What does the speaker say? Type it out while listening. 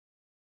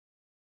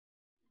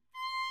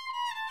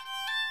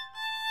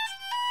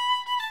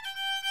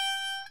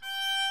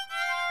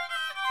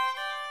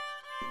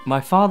My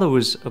father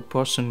was a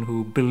person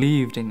who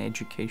believed in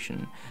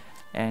education,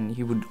 and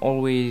he would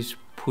always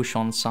push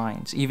on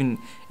science. Even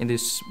in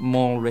this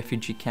small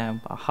refugee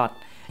camp, a hut,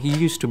 he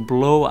used to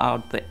blow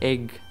out the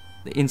egg,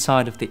 the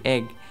inside of the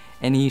egg,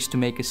 and he used to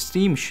make a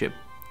steamship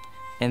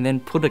and then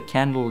put a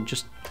candle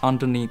just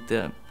underneath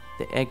the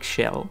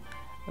eggshell,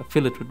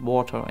 fill it with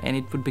water, and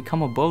it would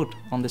become a boat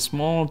on the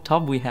small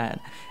tub we had.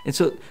 And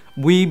so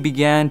we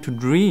began to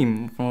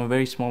dream from a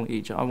very small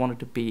age. I wanted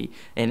to be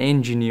an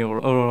engineer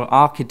or an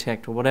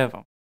architect or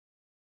whatever.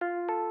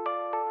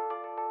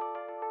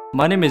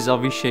 My name is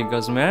Avishek.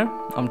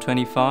 I'm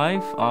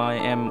 25. I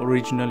am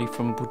originally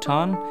from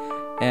Bhutan,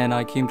 and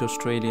I came to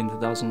Australia in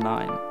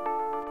 2009.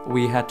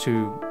 We had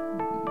to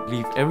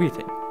leave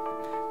everything.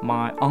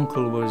 My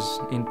uncle was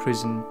in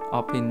prison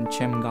up in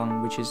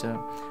Chemgang, which is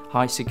a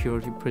high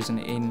security prison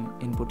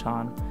in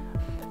Bhutan.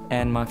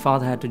 And my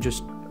father had to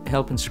just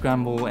help and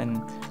scramble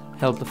and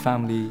help the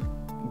family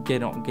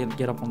get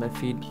up on their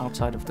feet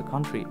outside of the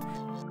country.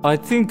 I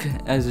think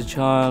as a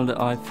child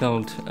I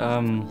felt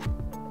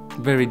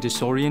very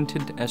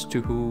disoriented as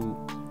to who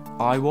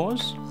I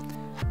was,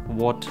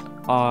 what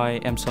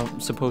I am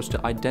supposed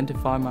to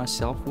identify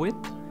myself with,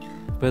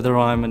 whether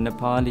I'm a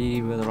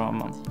Nepali,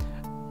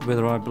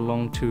 whether I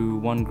belong to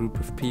one group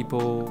of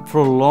people. For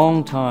a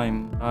long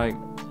time, I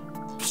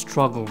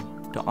struggled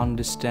to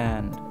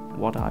understand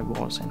what I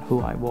was and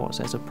who I was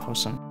as a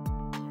person.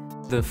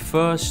 The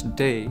first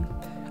day,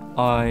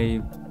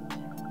 I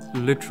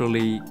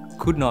literally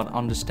could not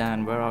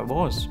understand where I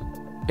was.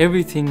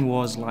 Everything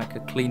was like a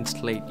clean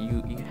slate.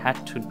 You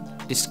had to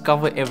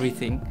discover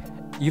everything.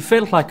 You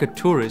felt like a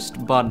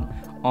tourist, but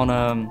on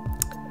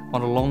a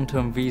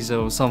long-term visa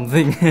or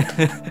something.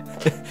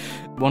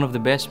 One of the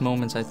best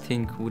moments, I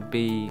think, would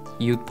be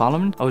youth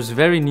parliament. I was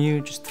very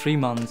new, just 3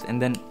 months,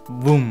 and then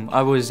boom,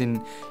 I was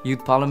in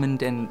youth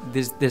parliament, and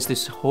there's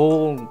this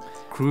whole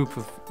group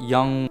of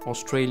young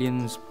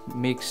Australians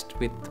mixed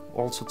with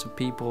all sorts of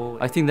people.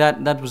 I think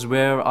that was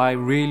where I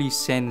really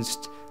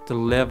sensed the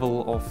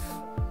level of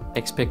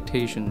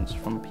expectations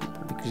from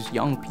people, because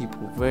young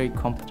people, very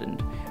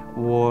competent,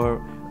 were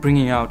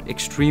bringing out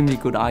extremely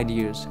good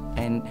ideas,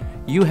 and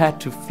you had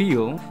to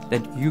feel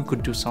that you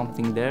could do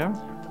something there,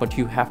 but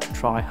you have to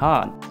try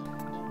hard.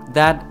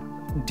 That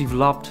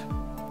developed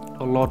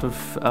a lot of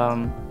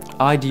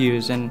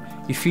ideas, and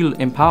you feel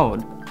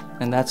empowered,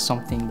 and that's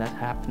something that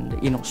happened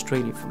in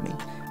Australia for me.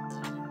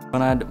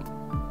 When I'd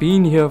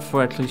been here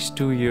for at least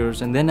 2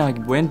 years, and then I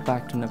went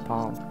back to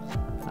Nepal,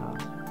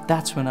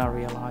 that's when I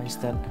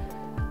realized that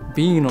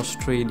being in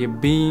Australia,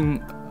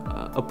 being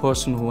a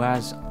person who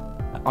has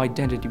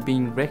identity,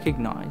 being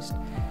recognized,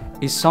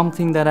 is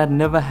something that I'd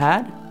never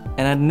had,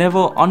 and I'd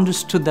never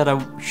understood that I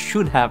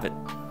should have it.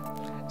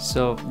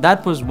 So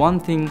that was one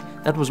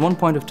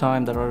point of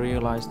time that I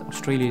realized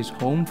Australia is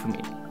home for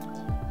me,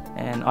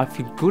 and I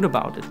feel good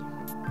about it.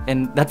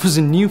 And that was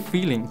a new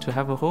feeling, to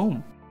have a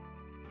home.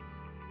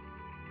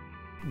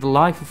 The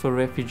life of a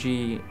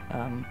refugee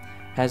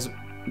has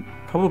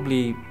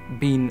probably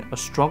been a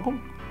struggle,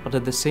 but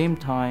at the same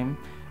time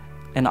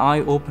an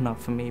eye-opener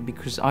for me,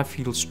 because I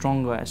feel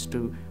stronger as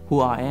to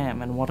who I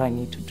am and what I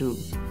need to do.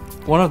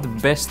 One of the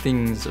best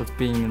things of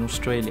being in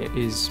Australia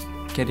is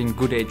getting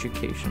good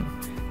education.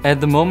 At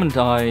the moment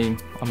I'm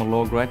a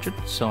law graduate,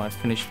 so I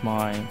finished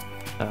my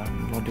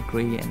law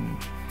degree, and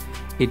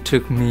it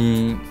took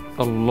me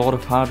a lot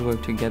of hard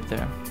work to get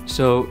there.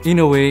 So in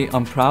a way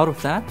I'm proud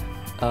of that.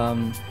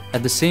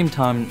 At the same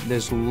time,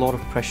 there's a lot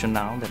of pressure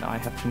now that I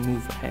have to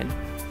move ahead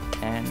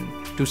and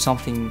do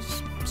something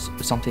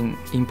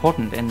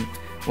important. And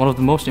one of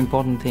the most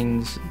important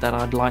things that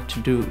I'd like to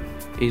do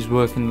is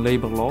work in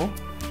labor law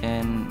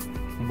and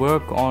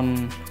work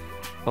on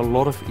a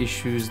lot of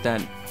issues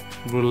that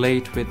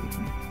relate with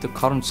the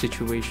current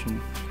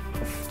situation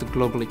of the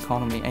global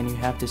economy. And you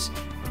have this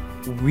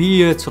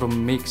weird sort of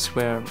mix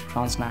where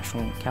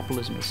transnational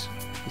capitalism is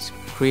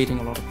creating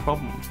a lot of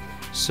problems.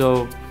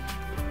 So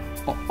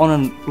on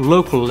a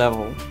local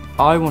level,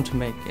 I want to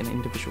make an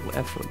individual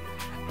effort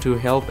to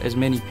help as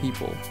many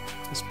people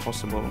as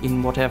possible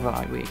in whatever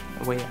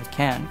way I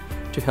can,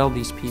 to help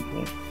these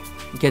people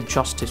get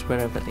justice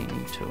wherever they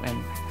need to.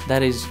 And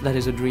that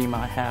is a dream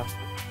I have.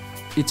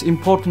 It's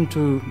important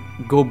to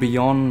go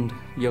beyond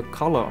your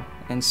color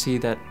and see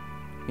that,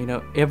 you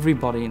know,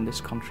 everybody in this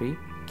country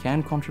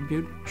can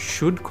contribute,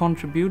 should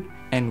contribute,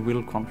 and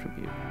will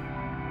contribute.